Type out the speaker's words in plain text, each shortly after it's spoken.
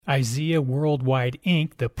IZEA Worldwide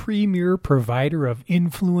Inc., the premier provider of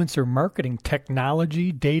influencer marketing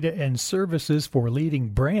technology, data, and services for leading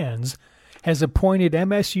brands, has appointed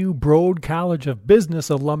MSU Broad College of Business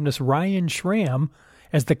alumnus Ryan Schramm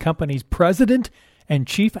as the company's president and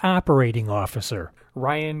chief operating officer.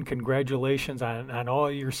 Ryan, congratulations on all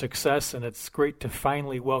your success, and it's great to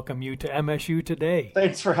finally welcome you to MSU today.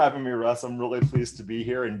 Thanks for having me, Russ. I'm really pleased to be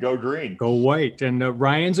here, and go green. Go white. And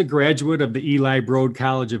Ryan's a graduate of the Eli Broad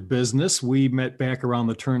College of Business. We met back around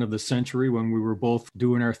the turn of the century when we were both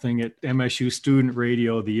doing our thing at MSU Student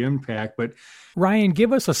Radio, The Impact. But Ryan,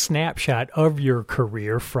 give us a snapshot of your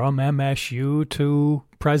career from MSU to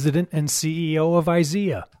president and CEO of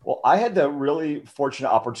IZEA. Well, I had the really fortunate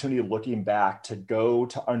opportunity, looking back, to go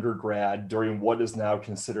to undergrad during what is now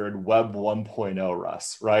considered Web 1.0,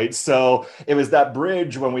 Russ, right? So it was that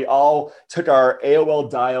bridge when we all took our AOL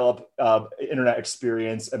dial-up internet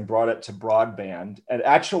experience and brought it to broadband. And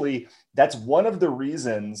actually, that's one of the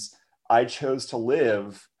reasons I chose to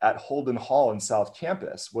live at Holden Hall in South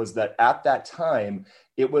Campus, was that at that time,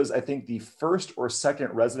 it was, I think, the first or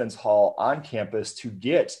second residence hall on campus to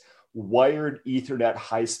get wired Ethernet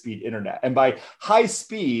high-speed internet. And by high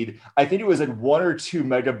speed, I think it was at 1 or 2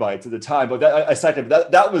 megabytes at the time, but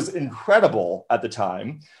that was incredible at the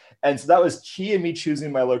time. And so that was key in me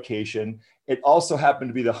choosing my location. It also happened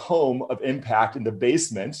to be the home of Impact in the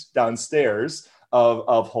basement downstairs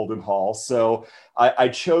of Holden Hall. So I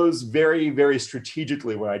chose very, very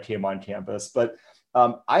strategically when I came on campus. But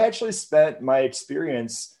I actually spent my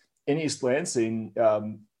experience in East Lansing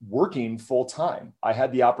working full time. I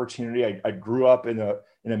had the opportunity. I grew up in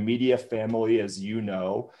a media family, as you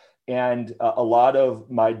know, and a lot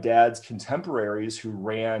of my dad's contemporaries who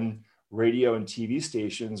ran radio and TV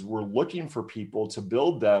stations were looking for people to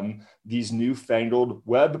build them these newfangled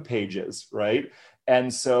web pages, right?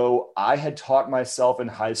 And so I had taught myself in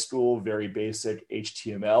high school very basic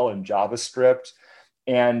HTML and JavaScript,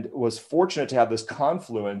 and was fortunate to have this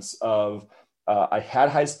confluence of I had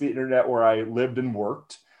high-speed internet where I lived and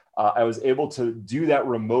worked. I was able to do that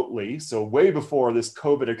remotely. So way before this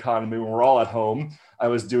COVID economy, when we're all at home, I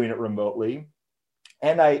was doing it remotely.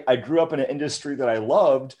 And I grew up in an industry that I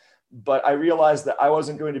loved, but I realized that I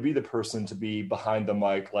wasn't going to be the person to be behind the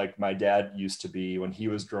mic like my dad used to be when he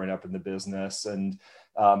was growing up in the business, and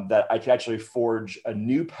that I could actually forge a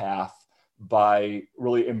new path by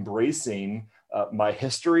really embracing my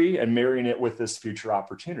history and marrying it with this future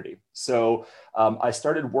opportunity. So I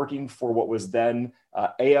started working for what was then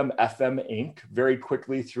AM FM Inc. Very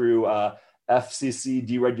quickly through FCC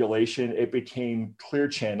deregulation, it became Clear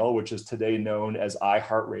Channel, which is today known as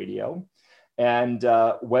iHeartRadio, and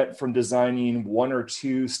went from designing 1 or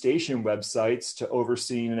 2 station websites to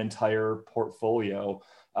overseeing an entire portfolio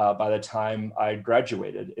by the time I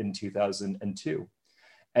graduated in 2002.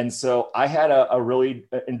 And so I had a really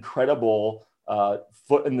incredible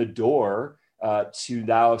foot in the door to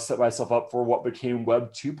now set myself up for what became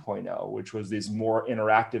Web 2.0, which was these more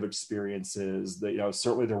interactive experiences. That,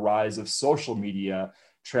 certainly the rise of social media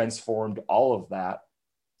transformed all of that.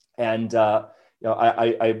 And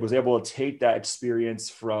I was able to take that experience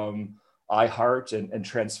from iHeart and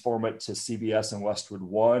transform it to CBS and Westwood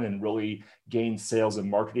One, and really gain sales and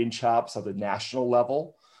marketing chops at the national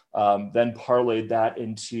level. Then parlayed that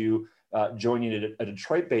into joining a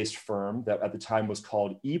Detroit-based firm that at the time was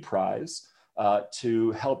called ePrize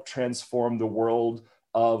to help transform the world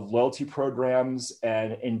of loyalty programs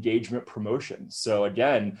and engagement promotions. So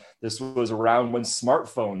again, this was around when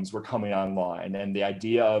smartphones were coming online, and the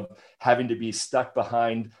idea of having to be stuck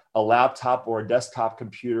behind a laptop or a desktop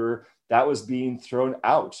computer, that was being thrown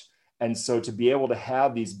out. And so to be able to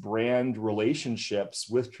have these brand relationships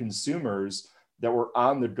with consumers that were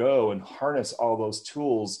on the go and harness all those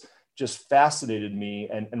tools just fascinated me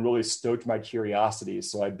and really stoked my curiosity.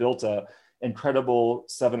 So I built an incredible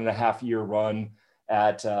 7.5-year run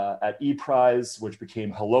at ePrize, which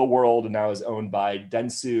became Hello World, and now is owned by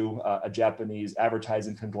Dentsu, a Japanese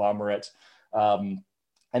advertising conglomerate.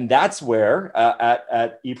 And that's where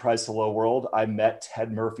at ePrize Hello World, I met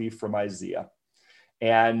Ted Murphy from IZEA.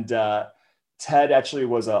 And Ted actually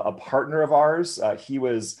was a partner of ours. He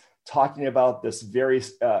was talking about this very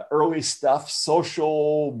early stuff,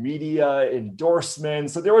 social media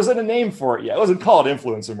endorsements. So there wasn't a name for it yet. It wasn't called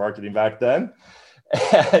influencer marketing back then.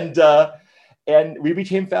 And we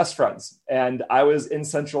became fast friends. And I was in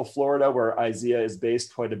Central Florida, where IZEA is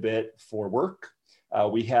based quite a bit, for work.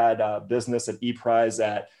 We had a business at ePrize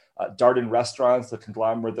at Darden Restaurants, the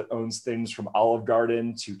conglomerate that owns things from Olive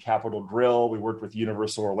Garden to Capital Grille. We worked with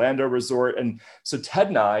Universal Orlando Resort. And so Ted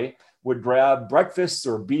and I would grab breakfasts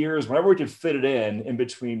or beers, whenever we could fit it in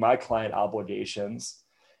between my client obligations.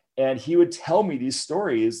 And he would tell me these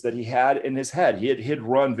stories that he had in his head. He'd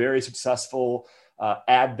run very successful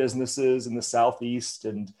ad businesses in the Southeast.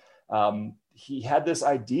 And he had this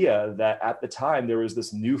idea that at the time there was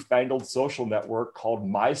this newfangled social network called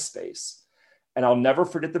MySpace. And I'll never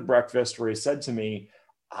forget the breakfast where he said to me,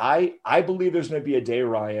 I believe there's going to be a day,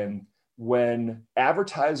 Ryan, when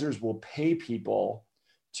advertisers will pay people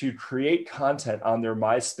to create content on their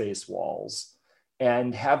MySpace walls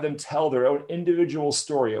and have them tell their own individual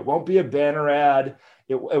story. It won't be a banner ad.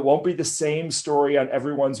 It won't be the same story on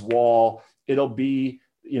everyone's wall. It'll be,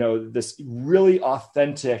 this really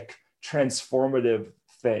authentic, transformative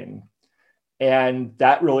thing. And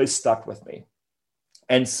that really stuck with me.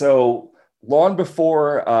 And so long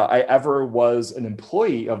before I ever was an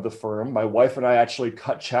employee of the firm, my wife and I actually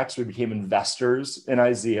cut checks. We became investors in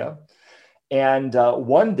IZEA. And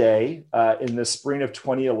one day in the spring of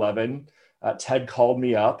 2011, Ted called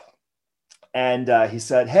me up and he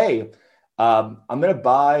said, "Hey, I'm going to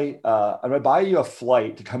buy you a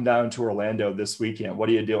flight to come down to Orlando this weekend. What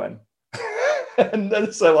are you doing?" And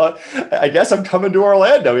then so I guess I'm coming to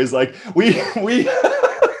Orlando. He's like,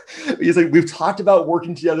 he's like, we've talked about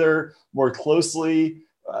working together more closely.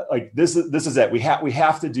 Like this is it. We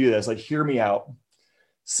have to do this. Like, hear me out.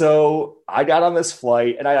 So I got on this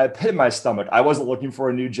flight and I had a pit in my stomach. I wasn't looking for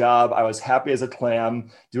a new job. I was happy as a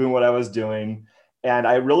clam doing what I was doing. And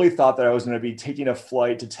I really thought that I was going to be taking a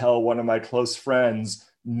flight to tell one of my close friends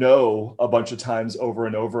no a bunch of times over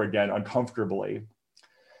and over again, uncomfortably.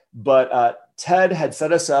 But Ted had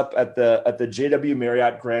set us up at the JW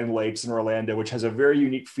Marriott Grand Lakes in Orlando, which has a very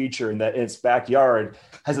unique feature in that its backyard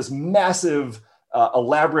has this massive,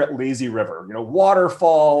 elaborate lazy river,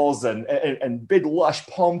 waterfalls and big lush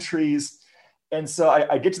palm trees. And so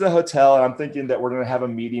I get to the hotel and I'm thinking that we're going to have a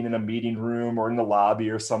meeting in a meeting room or in the lobby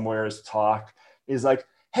or somewhere to talk. He's like,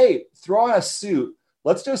 "Hey, throw on a suit.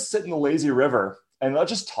 Let's just sit in the lazy river and let's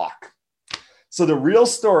just talk." So the real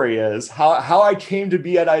story is how I came to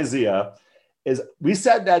be at IZEA is we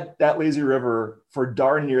sat that lazy river for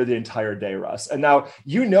darn near the entire day, Russ. And now,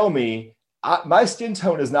 me, my skin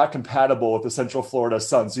tone is not compatible with the Central Florida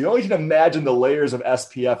sun. So you only can imagine the layers of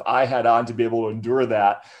SPF I had on to be able to endure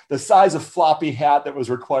that, the size of floppy hat that was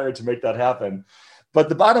required to make that happen. But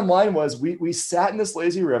the bottom line was we sat in this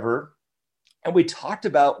lazy river and we talked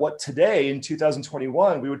about what today in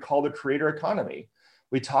 2021, we would call the creator economy.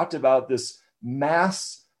 We talked about this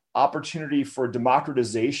mass opportunity for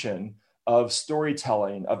democratization of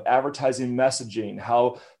storytelling, of advertising messaging,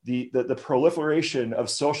 how the proliferation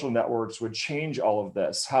of social networks would change all of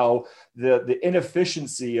this, how the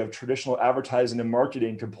inefficiency of traditional advertising and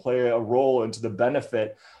marketing could play a role into the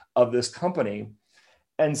benefit of this company.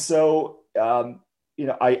 And so, I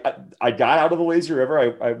got out of the lazy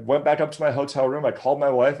river. I went back up to my hotel room. I called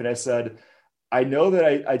my wife and I said, "I know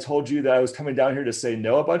that I told you that I was coming down here to say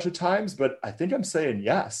no a bunch of times, but I think I'm saying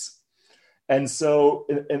yes." And so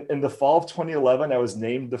in the fall of 2011, I was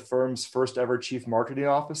named the firm's first ever chief marketing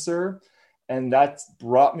officer. And that's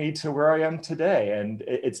brought me to where I am today. And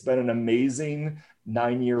it's been an amazing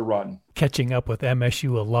 9-year run. Catching up with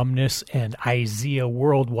MSU alumnus and IZEA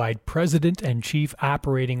Worldwide President and Chief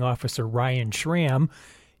Operating Officer Ryan Schramm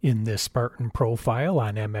in this Spartan Profile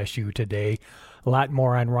on MSU Today. A lot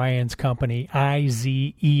more on Ryan's company,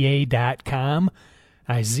 IZEA.com.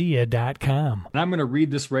 IZEA.com. And I'm going to read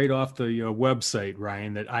this right off the website,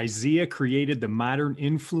 Ryan, that IZEA created the modern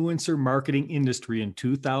influencer marketing industry in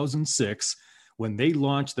 2006 when they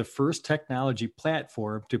launched the first technology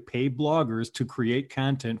platform to pay bloggers to create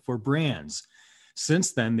content for brands.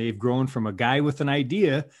 Since then, they've grown from a guy with an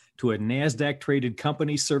idea to a NASDAQ-traded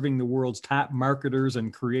company serving the world's top marketers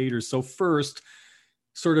and creators. So first,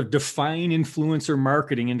 sort of define influencer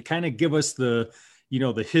marketing and kind of give us the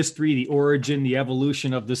history, the origin, the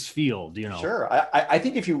evolution of this field, Sure. I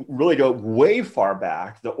think if you really go way far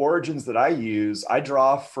back, the origins that I use, I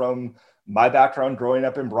draw from my background growing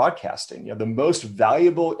up in broadcasting. The most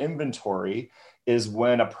valuable inventory is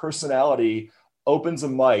when a personality opens a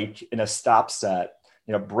mic in a stop set,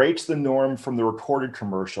 breaks the norm from the recorded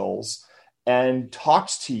commercials and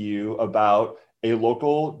talks to you about a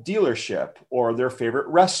local dealership or their favorite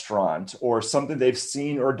restaurant or something they've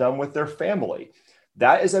seen or done with their family.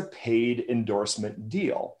 That is a paid endorsement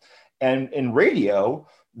deal. And in radio,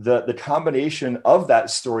 the combination of that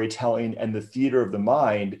storytelling and the theater of the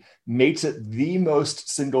mind makes it the most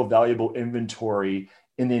single valuable inventory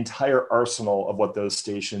in the entire arsenal of what those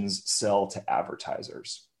stations sell to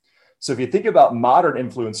advertisers. So if you think about modern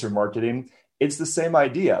influencer marketing, it's the same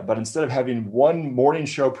idea, but instead of having one morning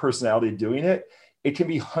show personality doing it, it can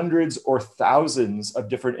be hundreds or thousands of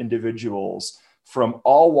different individuals from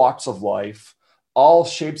all walks of life, all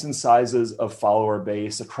shapes and sizes of follower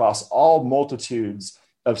base across all multitudes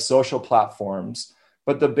of social platforms.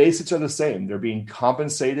 But the basics are the same. They're being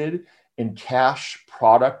compensated in cash,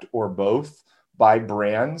 product, or both by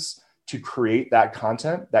brands to create that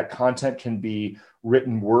content. That content can be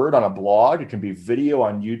written word on a blog. It can be video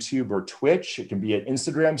on YouTube or Twitch. It can be an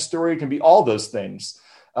Instagram story. It can be all those things.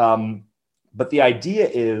 But the idea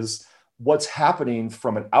is what's happening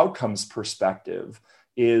from an outcomes perspective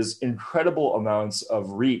is incredible amounts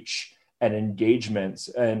of reach and engagement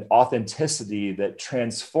and authenticity that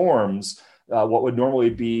transforms what would normally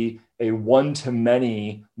be a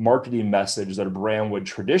one-to-many marketing message that a brand would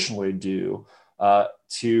traditionally do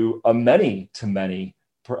to a many-to-many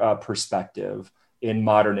perspective in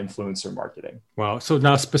modern influencer marketing. Wow. So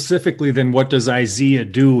now specifically then, what does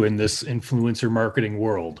IZEA do in this influencer marketing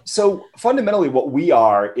world? So fundamentally what we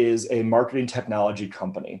are is a marketing technology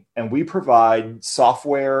company, and we provide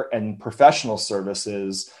software and professional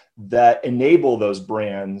services that enable those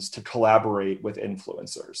brands to collaborate with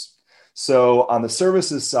influencers. So on the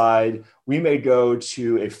services side, we may go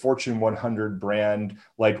to a Fortune 100 brand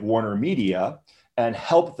like Warner Media and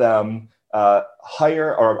help them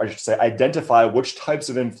hire, or I should say, identify which types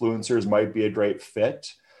of influencers might be a great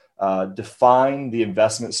fit, define the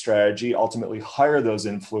investment strategy, ultimately hire those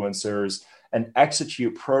influencers, and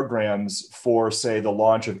execute programs for, say, the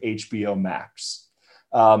launch of HBO Max.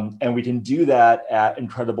 And we can do that at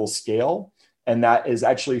incredible scale. And that is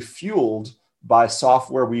actually fueled by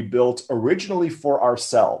software we built originally for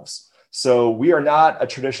ourselves. So we are not a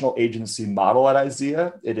traditional agency model at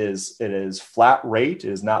IZEA. It is flat rate.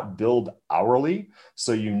 It is not billed hourly.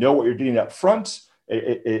 So you know what you're getting up front.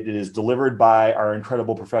 It is delivered by our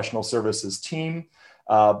incredible professional services team.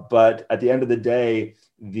 But at the end of the day,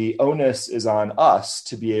 the onus is on us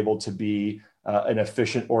to be able to be an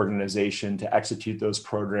efficient organization to execute those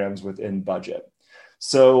programs within budget.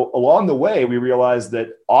 So along the way, we realized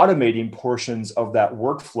that automating portions of that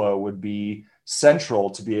workflow would be central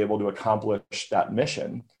to be able to accomplish that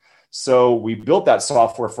mission. So we built that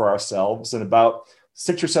software for ourselves. And about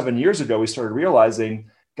 6 or 7 years ago, we started realizing,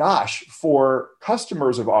 gosh, for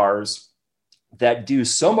customers of ours that do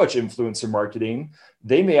so much influencer marketing,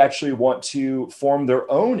 they may actually want to form their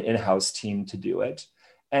own in-house team to do it.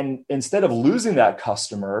 And instead of losing that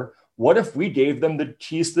customer, what if we gave them the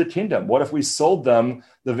keys to the kingdom? What if we sold them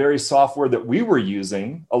the very software that we were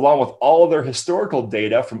using, along with all of their historical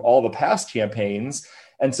data from all the past campaigns,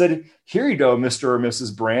 and said, here you go, Mr. or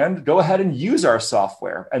Mrs. Brand, go ahead and use our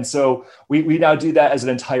software. And so we now do that as an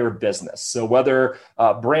entire business. So whether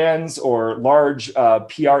brands or large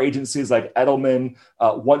PR agencies like Edelman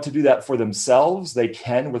want to do that for themselves, they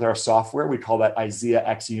can with our software. We call that IZEA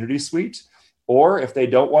X Unity Suite. Or if they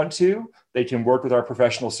don't want to, they can work with our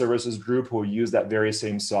professional services group who will use that very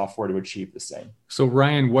same software to achieve the same. So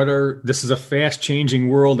Ryan, this is a fast changing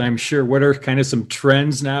world, I'm sure. What are kind of some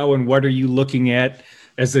trends now, and what are you looking at?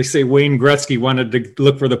 As they say, Wayne Gretzky wanted to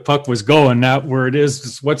look where the puck was going, not where it is.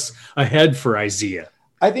 Just what's ahead for IZEA?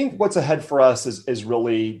 I think what's ahead for us is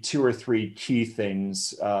really 2 or 3 key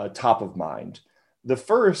things top of mind. The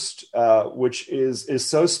first, which is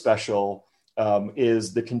so special,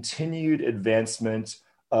 is the continued advancement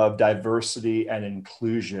of diversity and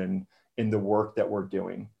inclusion in the work that we're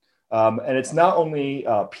doing. And it's not only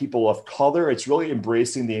people of color, it's really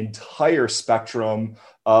embracing the entire spectrum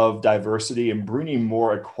of diversity and bringing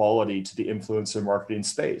more equality to the influencer marketing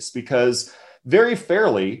space. Because very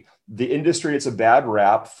fairly, the industry gets a bad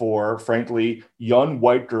rap for, frankly, young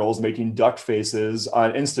white girls making duck faces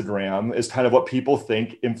on Instagram is kind of what people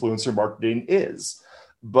think influencer marketing is.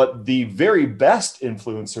 But the very best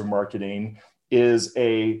influencer marketing is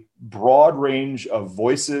a broad range of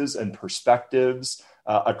voices and perspectives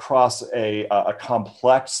across a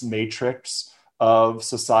complex matrix of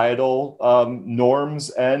societal norms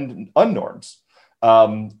and unnorms.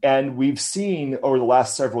 And we've seen over the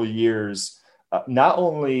last several years, not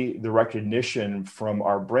only the recognition from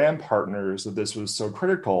our brand partners that this was so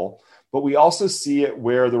critical, but we also see it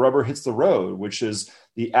where the rubber hits the road, which is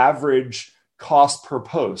the average cost per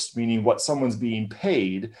post, meaning what someone's being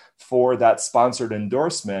paid for that sponsored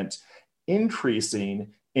endorsement,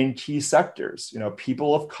 increasing in key sectors.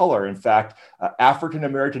 People of color, in fact,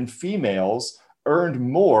 African-American females earned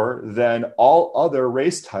more than all other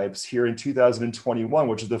race types here in 2021,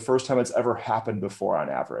 which is the first time it's ever happened before on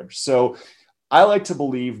average. So I like to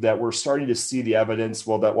believe that we're starting to see the evidence,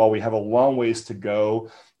 that while we have a long ways to go,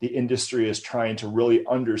 the industry is trying to really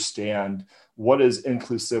understand what does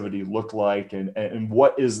inclusivity look like, and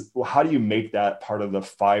how do you make that part of the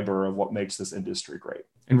fiber of what makes this industry great?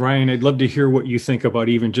 And Ryan, I'd love to hear what you think about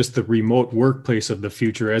even just the remote workplace of the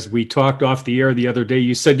future. As we talked off the air the other day,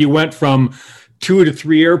 you said you went from 2 to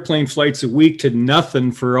 3 airplane flights a week to nothing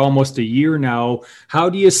for almost a year now. How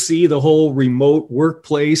do you see the whole remote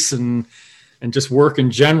workplace and just work in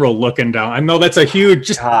general looking down? I know that's a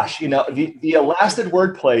huge... Gosh, the elastic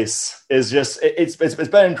workplace is just, it's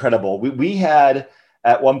been incredible. We had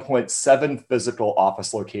at one point 7 physical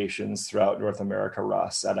office locations throughout North America,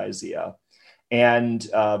 Russ, at IZEA. And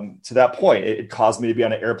to that point, it caused me to be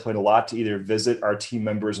on an airplane a lot to either visit our team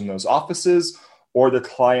members in those offices or the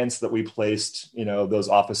clients that we placed, those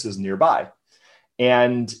offices nearby.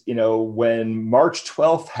 And, when March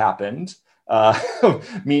 12th happened,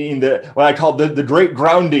 meaning what I call the great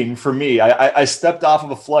grounding for me, I stepped off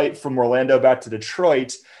of a flight from Orlando back to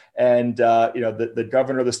Detroit, and the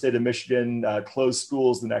governor of the state of Michigan closed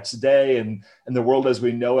schools the next day, and the world as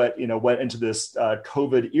we know it, went into this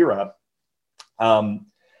COVID era.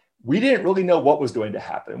 We didn't really know what was going to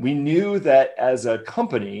happen. We knew that as a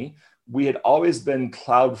company, we had always been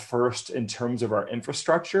cloud first in terms of our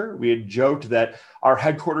infrastructure. We had joked that our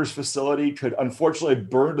headquarters facility could unfortunately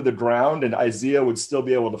burn to the ground and IZEA would still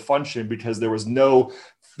be able to function because there was no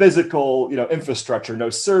physical, infrastructure, no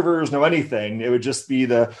servers, no anything. It would just be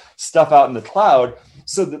the stuff out in the cloud.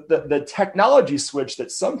 So the technology switch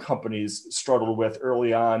that some companies struggled with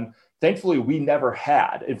early on, thankfully, we never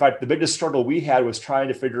had. In fact, the biggest struggle we had was trying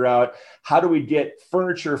to figure out how do we get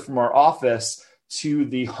furniture from our office to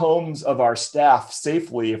the homes of our staff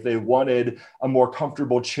safely if they wanted a more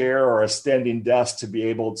comfortable chair or a standing desk to be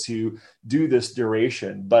able to do this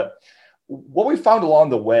duration. But what we found along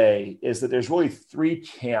the way is that there's really 3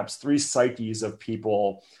 camps, 3 psyches of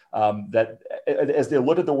people that as they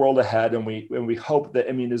look at the world ahead and we hope that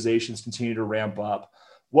immunizations continue to ramp up,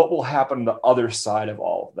 what will happen on the other side of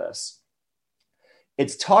all of this?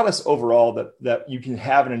 It's taught us overall that you can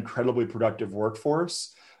have an incredibly productive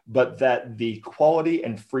workforce, but that the quality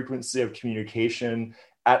and frequency of communication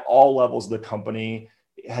at all levels of the company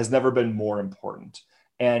has never been more important.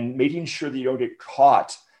 And making sure that you don't get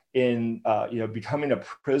caught in becoming a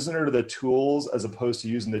prisoner to the tools as opposed to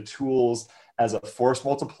using the tools as a force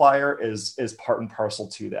multiplier is part and parcel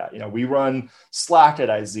to that. We run Slack at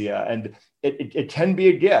IZEA, and it can be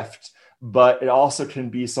a gift, but it also can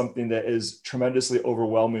be something that is tremendously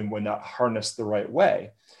overwhelming when not harnessed the right way.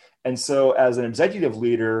 And so as an executive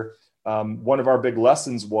leader, one of our big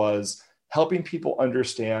lessons was helping people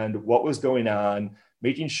understand what was going on,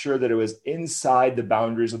 making sure that it was inside the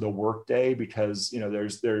boundaries of the workday, because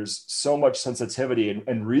there's so much sensitivity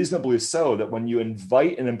and reasonably so that when you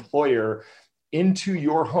invite an employer into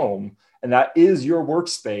your home, and that is your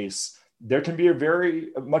workspace, there can be a very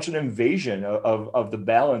much an invasion of the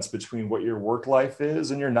balance between what your work life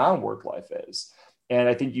is and your non-work life is. And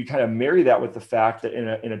I think you kind of marry that with the fact that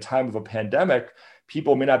in a time of a pandemic,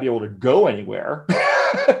 people may not be able to go anywhere.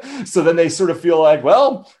 So then they sort of feel like,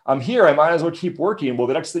 well, I'm here, I might as well keep working. Well,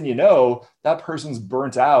 the next thing you know, that person's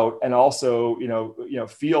burnt out and also,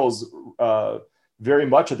 feels very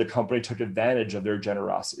much that the company took advantage of their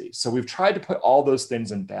generosity. So we've tried to put all those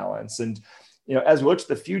things in balance. And, as we look to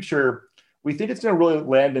the future, we think it's going to really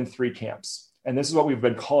land in 3 camps. And this is what we've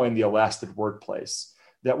been calling the elastic workplace,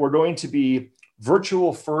 that we're going to be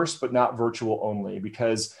virtual first, but not virtual only,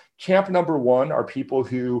 because camp number 1 are people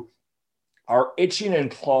who are itching and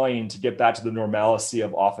clawing to get back to the normalcy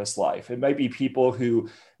of office life. It might be people who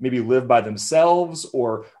maybe live by themselves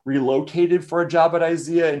or relocated for a job at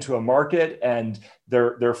IZEA into a market, and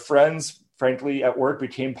their friends, frankly, at work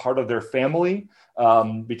became part of their family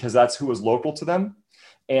because that's who was local to them.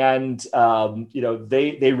 And,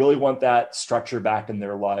 they really want that structure back in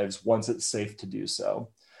their lives once it's safe to do so.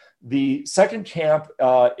 The second camp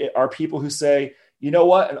are people who say, you know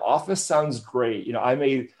what, an office sounds great. I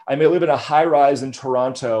may live in a high rise in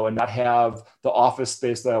Toronto and not have the office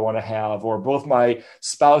space that I want to have, or both my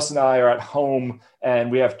spouse and I are at home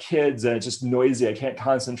and we have kids and it's just noisy. I can't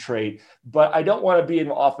concentrate, but I don't want to be in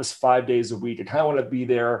the office 5 days a week. I kind of want to be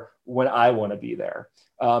there when I want to be there.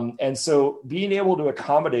 And so being able to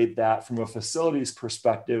accommodate that from a facilities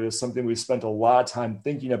perspective is something we've spent a lot of time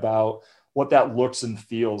thinking about what that looks and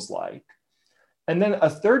feels like. And then a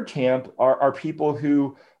third camp are people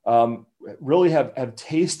who really have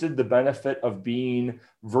tasted the benefit of being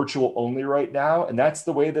virtual only right now. And that's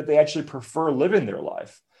the way that they actually prefer living their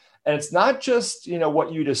life. And it's not just,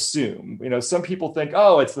 what you'd assume. Some people think,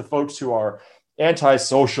 oh, it's the folks who are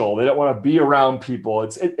antisocial. They don't want to be around people.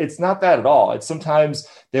 It's not that at all. It's sometimes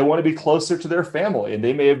they want to be closer to their family, and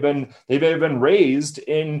they may have been raised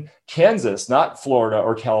in Kansas, not Florida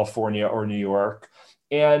or California or New York,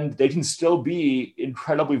 and they can still be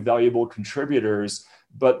incredibly valuable contributors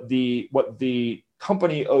But what the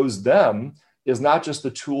company owes them is not just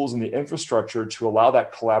the tools and the infrastructure to allow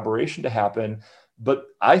that collaboration to happen, but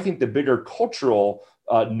I think the bigger cultural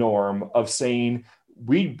norm of saying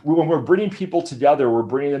when we're bringing people together, we're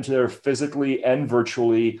bringing them together physically and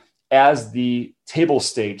virtually as the table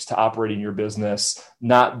stakes to operating your business,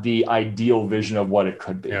 not the ideal vision of what it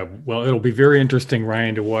could be. Yeah, well, it'll be very interesting,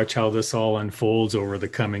 Ryan, to watch how this all unfolds over the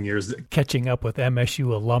coming years. Catching up with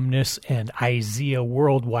MSU alumnus and IZEA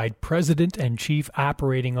Worldwide President and Chief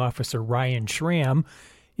Operating Officer Ryan Schramm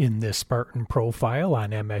in this Spartan Profile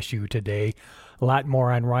on MSU Today. A lot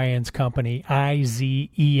more on Ryan's company, IZEA.com,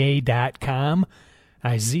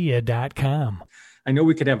 IZEA.com. I know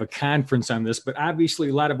we could have a conference on this, but obviously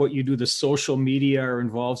a lot of what you do, the social media are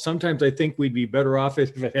involved. Sometimes I think we'd be better off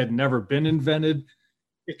if it had never been invented.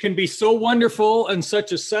 It can be so wonderful and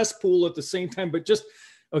such a cesspool at the same time, but just,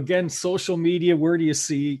 again, social media, where do you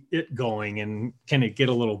see it going, and can it get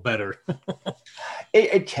a little better?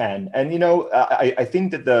 It can. And, I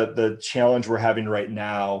think that the challenge we're having right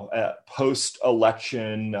now,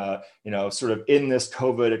 post-election, sort of in this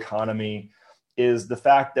COVID economy, is the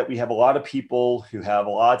fact that we have a lot of people who have a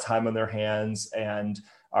lot of time on their hands and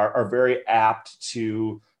are very apt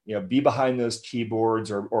to be behind those keyboards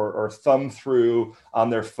or thumb through on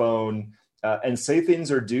their phone and say things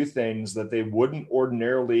or do things that they wouldn't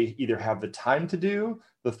ordinarily either have the time to do,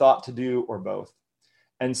 the thought to do, or both.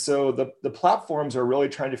 And so the platforms are really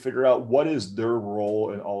trying to figure out what is their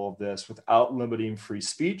role in all of this without limiting free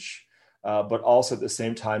speech, but also at the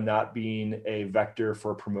same time not being a vector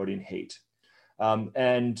for promoting hate.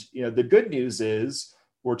 The good news is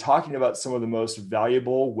we're talking about some of the most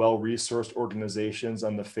valuable, well-resourced organizations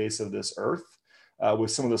on the face of this earth, with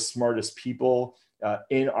some of the smartest people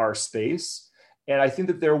in our space. And I think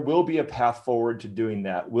that there will be a path forward to doing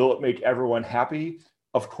that. Will it make everyone happy?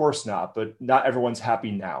 Of course not, but not everyone's happy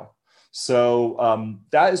now. So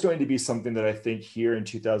that is going to be something that I think here in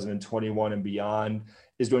 2021 and beyond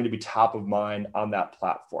is going to be top of mind on that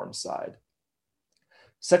platform side.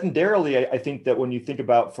 Secondarily, I think that when you think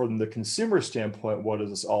about from the consumer standpoint, what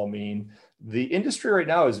does this all mean? The industry right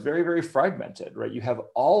now is very, very fragmented, right? You have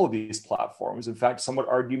all of these platforms. In fact, some would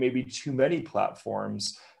argue maybe too many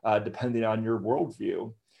platforms, depending on your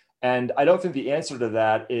worldview. And I don't think the answer to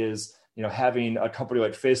that is, having a company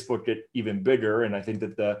like Facebook get even bigger. And I think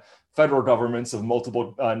that the federal governments of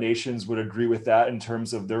multiple nations would agree with that in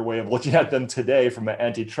terms of their way of looking at them today from an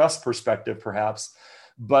antitrust perspective, perhaps.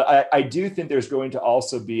 But I do think there's going to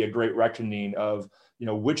also be a great reckoning of,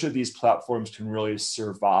 which of these platforms can really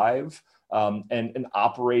survive and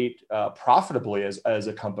operate profitably as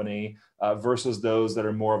a company versus those that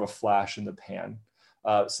are more of a flash in the pan.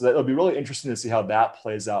 So that'll be really interesting to see how that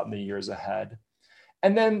plays out in the years ahead.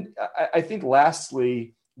 And then I think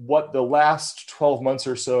lastly, what the last 12 months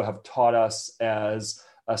or so have taught us as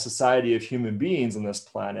a society of human beings on this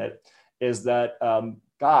planet is that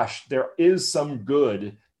there is some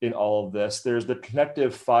good in all of this. There's the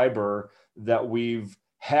connective fiber that we've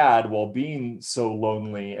had while being so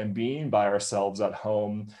lonely and being by ourselves at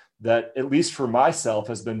home that, at least for myself,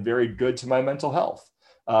 has been very good to my mental health.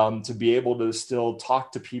 To be able to still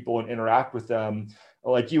talk to people and interact with them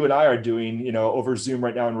like you and I are doing, over Zoom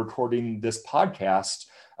right now and recording this podcast.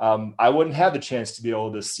 I wouldn't have the chance to be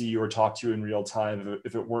able to see you or talk to you in real time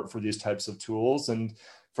if it weren't for these types of tools. And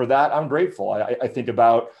for that, I'm grateful. I think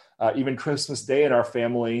about even Christmas Day in our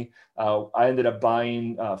family. I ended up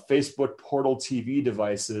buying Facebook Portal TV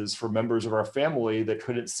devices for members of our family that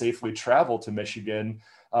couldn't safely travel to Michigan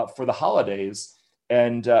for the holidays.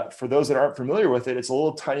 And for those that aren't familiar with it, it's a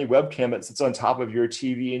little tiny webcam that sits on top of your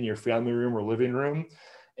TV in your family room or living room.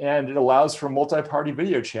 And it allows for multi-party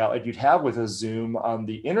video chat like you'd have with a Zoom on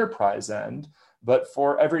the enterprise end, but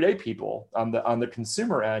for everyday people on the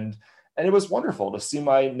consumer end. And it was wonderful to see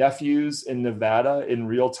my nephews in Nevada in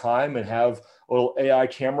real time and have a little AI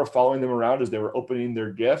camera following them around as they were opening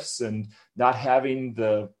their gifts and not having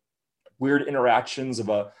the weird interactions of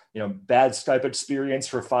a bad Skype experience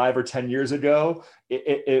for 5 or 10 years ago.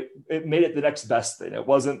 It made it the next best thing. It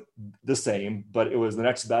wasn't the same, but it was the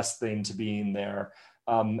next best thing to being there.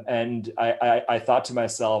 And I thought to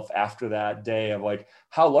myself after that day of like,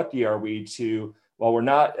 how lucky are we to, while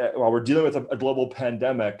we're dealing with a global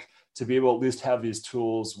pandemic, to be able to at least have these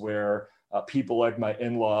tools where people like my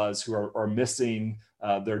in-laws who are missing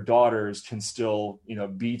their daughters can still,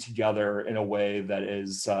 be together in a way that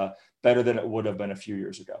is better than it would have been a few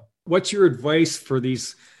years ago. What's your advice for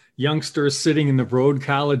these youngsters sitting in the Broad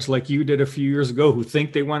College like you did a few years ago who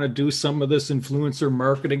think they want to do some of this influencer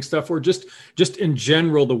marketing stuff, or just in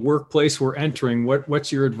general, the workplace we're entering?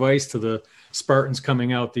 What's your advice to the Spartans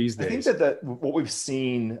coming out these days? I think that what we've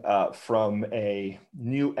seen from a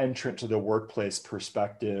new entrant to the workplace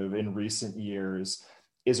perspective in recent years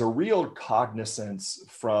is a real cognizance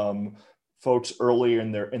from folks early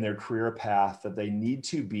in their career path that they need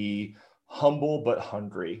to be humble but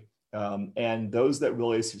hungry. And those that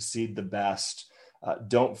really succeed the best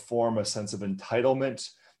don't form a sense of entitlement.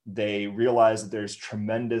 They realize that there's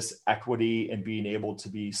tremendous equity in being able to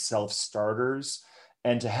be self-starters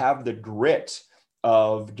and to have the grit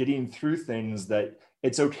of getting through things that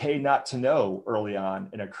it's okay not to know early on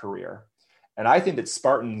in a career. And I think that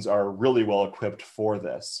Spartans are really well equipped for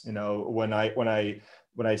this. You know, when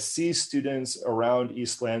I see students around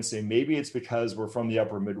East Lansing, maybe it's because we're from the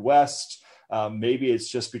upper Midwest. Maybe it's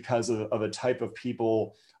just because of the type of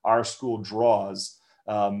people our school draws.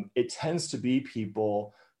 It tends to be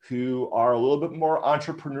people who are a little bit more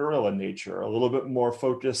entrepreneurial in nature, a little bit more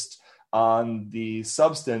focused on the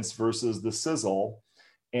substance versus the sizzle.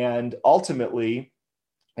 And ultimately,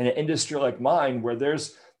 in an industry like mine, where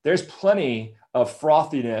there's plenty of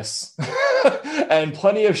frothiness and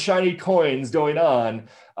plenty of shiny coins going on,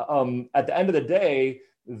 at the end of the day,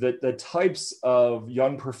 the types of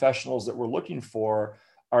young professionals that we're looking for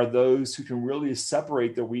are those who can really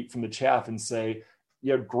separate the wheat from the chaff and say,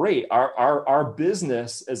 yeah, great, our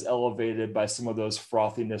business is elevated by some of those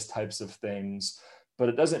frothiness types of things, but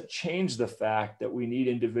it doesn't change the fact that we need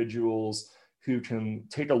individuals who can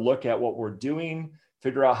take a look at what we're doing,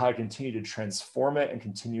 figure out how to continue to transform it and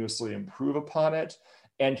continuously improve upon it,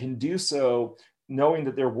 and can do so knowing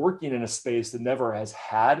that they're working in a space that never has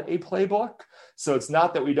had a playbook. So it's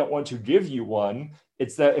not that we don't want to give you one,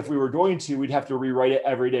 it's that if we were going to, we'd have to rewrite it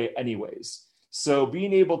every day anyways. So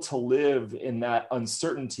being able to live in that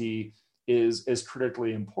uncertainty is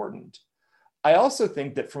critically important. I also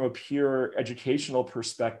think that from a pure educational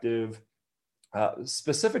perspective,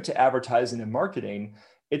 specific to advertising and marketing,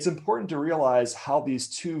 it's important to realize how these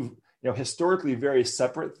two, historically very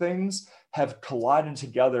separate things have collided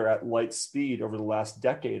together at light speed over the last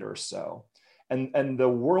decade or so. And the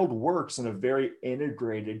world works in a very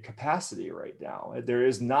integrated capacity right now. There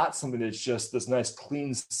is not something that's just this nice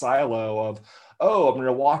clean silo of, oh, I'm going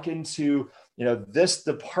to walk into this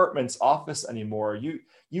department's office anymore.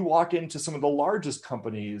 You walk into some of the largest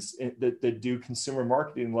companies that do consumer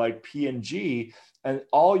marketing like P&G, and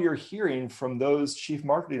all you're hearing from those chief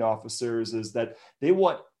marketing officers is that they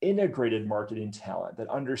want integrated marketing talent that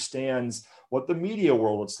understands what the media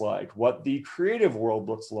world looks like, what the creative world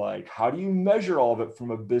looks like, how do you measure all of it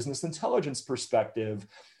from a business intelligence perspective.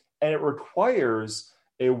 And it requires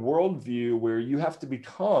a worldview where you have to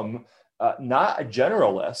become not a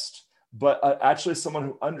generalist, but actually someone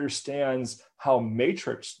who understands how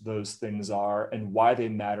matrixed those things are and why they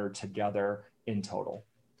matter together in total.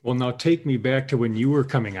 Well, now take me back to when you were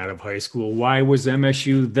coming out of high school. Why was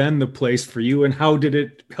MSU then the place for you, and how did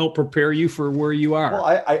it help prepare you for where you are?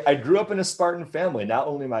 Well, I grew up in a Spartan family. Not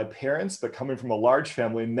only my parents, but coming from a large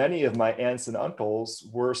family, many of my aunts and uncles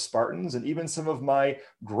were Spartans, and even some of my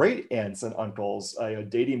great aunts and uncles,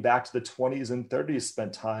 dating back to the 20s and 30s,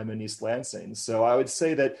 spent time in East Lansing. So I would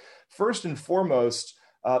say that first and foremost,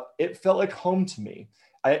 it felt like home to me.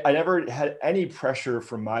 I never had any pressure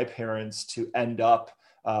from my parents to end up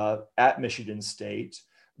at Michigan State,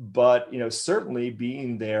 but certainly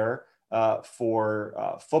being there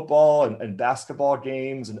for football and basketball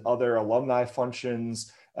games and other alumni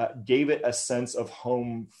functions gave it a sense of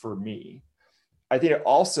home for me. I think it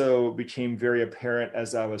also became very apparent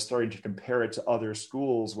as I was starting to compare it to other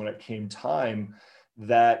schools when it came time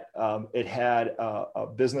that it had a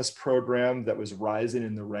business program that was rising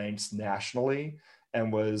in the ranks nationally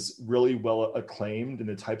and was really well acclaimed in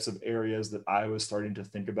the types of areas that I was starting to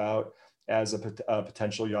think about as a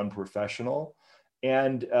potential young professional.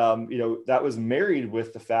 And, that was married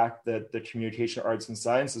with the fact that the Communication Arts and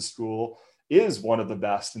Sciences School is one of the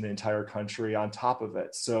best in the entire country on top of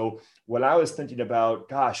it. So when I was thinking about,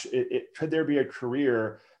 gosh, could there be a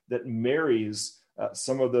career that marries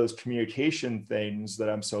some of those communication things that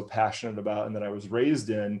I'm so passionate about and that I was raised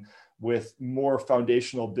in with more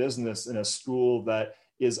foundational business in a school that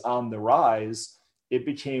is on the rise, it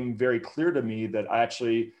became very clear to me that I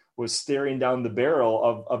actually was staring down the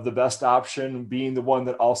barrel of the best option being the one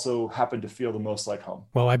that also happened to feel the most like home.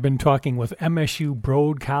 Well, I've been talking with MSU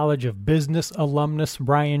Broad College of Business alumnus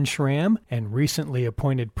Brian Schramm and recently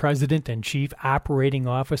appointed President and Chief Operating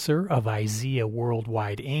Officer of IZEA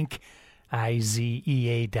Worldwide, Inc.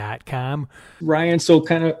 IZEA.com. Ryan, so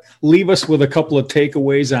kind of leave us with a couple of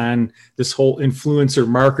takeaways on this whole influencer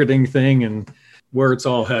marketing thing and where it's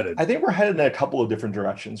all headed. I think we're headed in a couple of different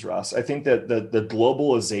directions, Russ. I think that the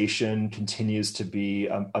globalization continues to be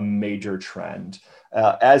a major trend.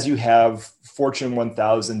 As you have Fortune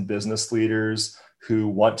 1000 business leaders who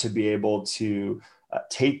want to be able to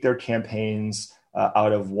take their campaigns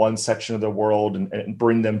out of one section of the world and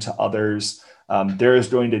bring them to others, there is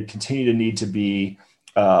going to continue to need to be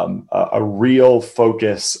a real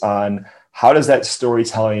focus on how does that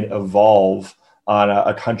storytelling evolve on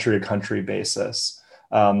a country-to-country basis,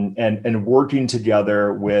 and working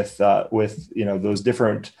together with those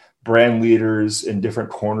different brand leaders in different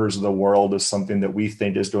corners of the world is something that we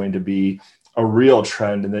think is going to be a real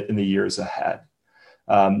trend in the years ahead.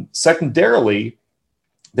 Secondarily,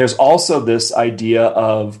 there's also this idea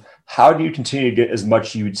of how do you continue to get as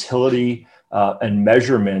much utility and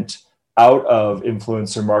measurement out of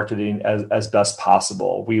influencer marketing as best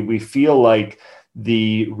possible. We feel like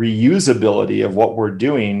the reusability of what we're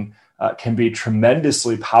doing can be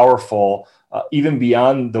tremendously powerful, even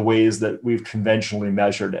beyond the ways that we've conventionally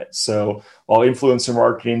measured it. So while influencer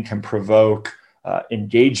marketing can provoke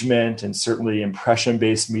engagement and certainly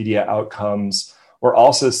impression-based media outcomes, we're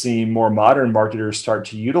also seeing more modern marketers start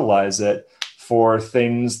to utilize it for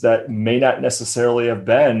things that may not necessarily have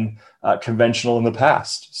been conventional in the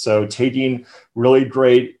past. So taking really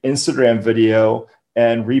great Instagram video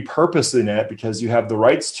and repurposing it because you have the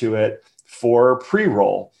rights to it for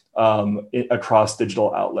pre-roll across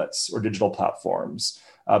digital outlets or digital platforms.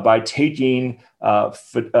 By taking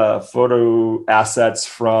photo assets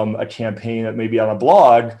from a campaign that may be on a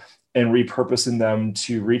blog and repurposing them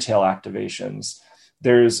to retail activations.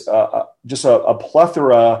 There's just a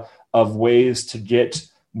plethora of ways to get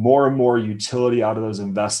more and more utility out of those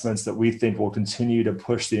investments that we think will continue to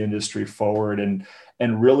push the industry forward and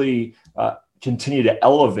really continue to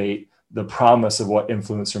elevate the promise of what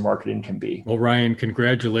influencer marketing can be. Well, Ryan,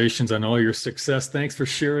 congratulations on all your success. Thanks for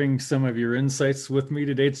sharing some of your insights with me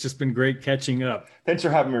today. It's just been great catching up. Thanks for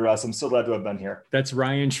having me, Russ. I'm so glad to have been here. That's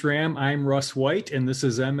Ryan Schramm. I'm Russ White, and this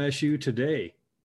is MSU Today.